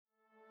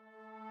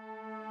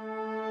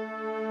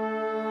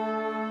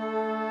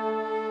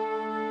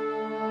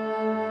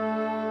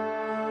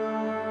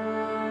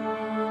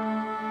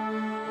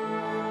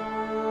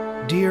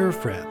Dear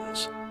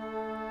friends,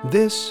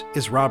 this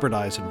is Robert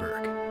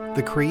Eisenberg,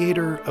 the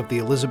creator of the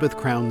Elizabeth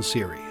Crowne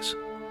series.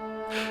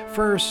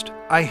 First,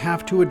 I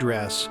have to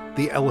address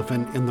the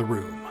elephant in the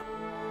room.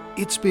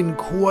 It's been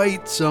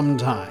quite some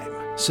time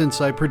since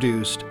I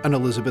produced an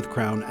Elizabeth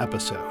Crowne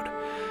episode,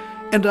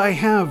 and I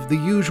have the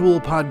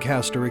usual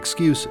podcaster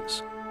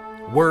excuses.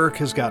 Work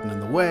has gotten in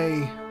the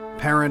way,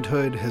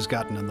 parenthood has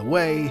gotten in the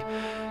way,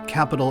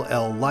 capital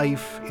L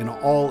life in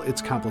all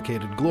its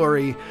complicated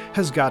glory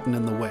has gotten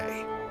in the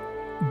way.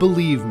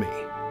 Believe me,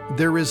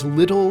 there is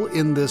little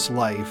in this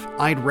life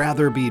I'd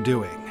rather be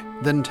doing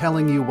than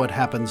telling you what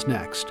happens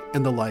next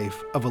in the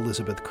life of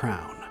Elizabeth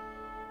Crowne.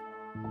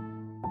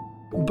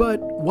 But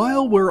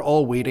while we're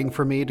all waiting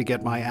for me to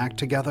get my act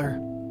together,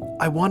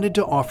 I wanted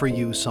to offer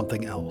you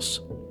something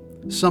else.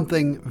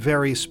 Something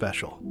very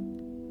special.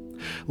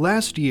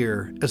 Last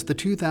year, as the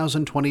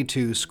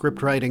 2022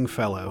 Scriptwriting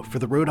Fellow for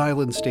the Rhode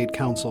Island State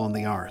Council on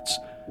the Arts,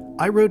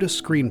 I wrote a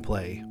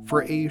screenplay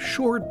for a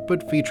short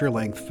but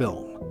feature-length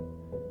film.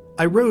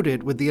 I wrote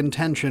it with the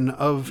intention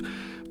of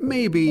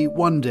maybe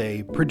one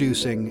day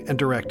producing and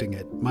directing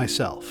it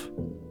myself,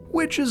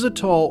 which is a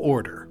tall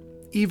order,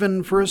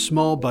 even for a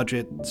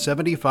small-budget,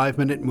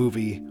 75-minute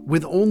movie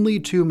with only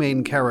two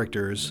main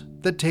characters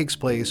that takes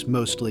place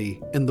mostly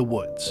in the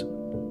woods.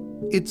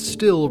 It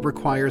still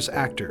requires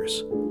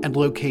actors and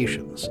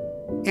locations,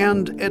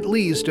 and at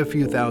least a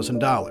few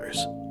 $1,000s,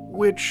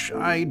 which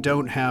I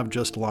don't have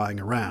just lying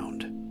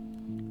around.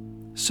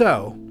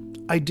 So,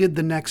 I did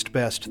the next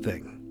best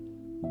thing.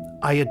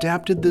 I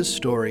adapted this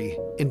story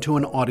into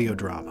an audio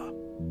drama.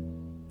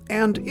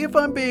 And if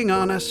I'm being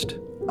honest,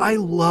 I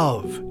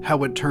love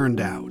how it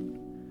turned out,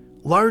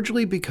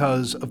 largely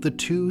because of the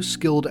two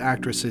skilled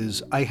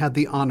actresses I had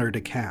the honor to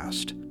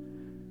cast.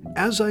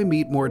 As I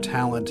meet more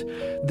talent,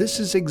 this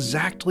is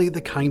exactly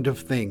the kind of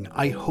thing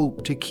I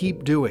hope to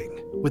keep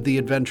doing with the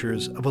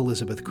adventures of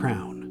Elizabeth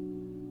Crowne.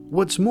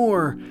 What's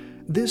more,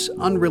 this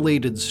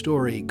unrelated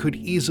story could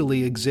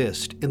easily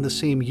exist in the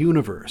same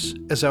universe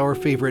as our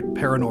favorite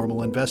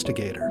paranormal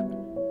investigator.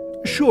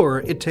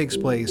 Sure, it takes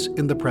place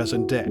in the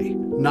present day,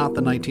 not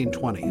the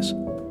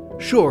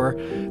 1920s. Sure,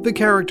 the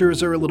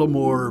characters are a little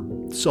more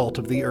salt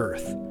of the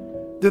earth.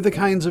 They're the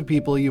kinds of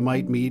people you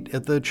might meet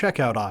at the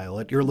checkout aisle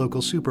at your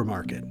local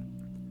supermarket.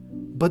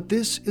 But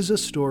this is a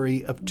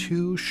story of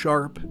two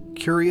sharp,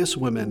 curious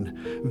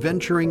women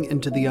venturing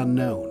into the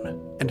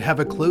unknown and have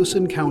a close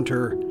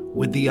encounter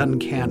with the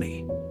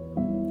uncanny.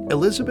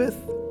 Elizabeth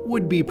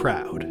would be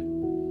proud.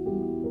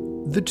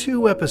 The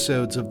 2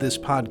 episodes of this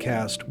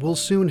podcast will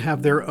soon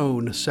have their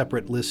own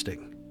separate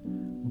listing,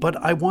 but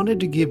I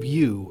wanted to give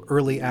you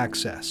early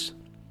access.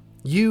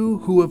 You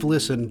who have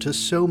listened to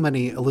so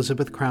many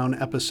Elizabeth Crowne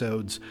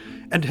episodes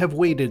and have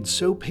waited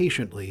so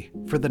patiently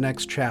for the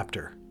next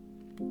chapter.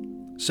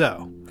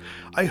 So,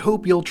 I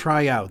hope you'll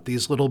try out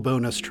these little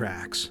bonus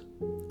tracks.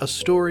 A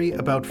story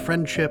about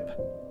friendship,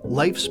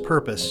 life's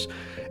purpose,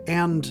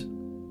 and,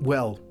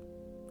 well,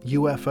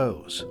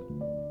 UFOs.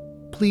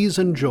 Please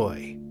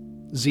enjoy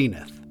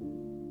Zenith.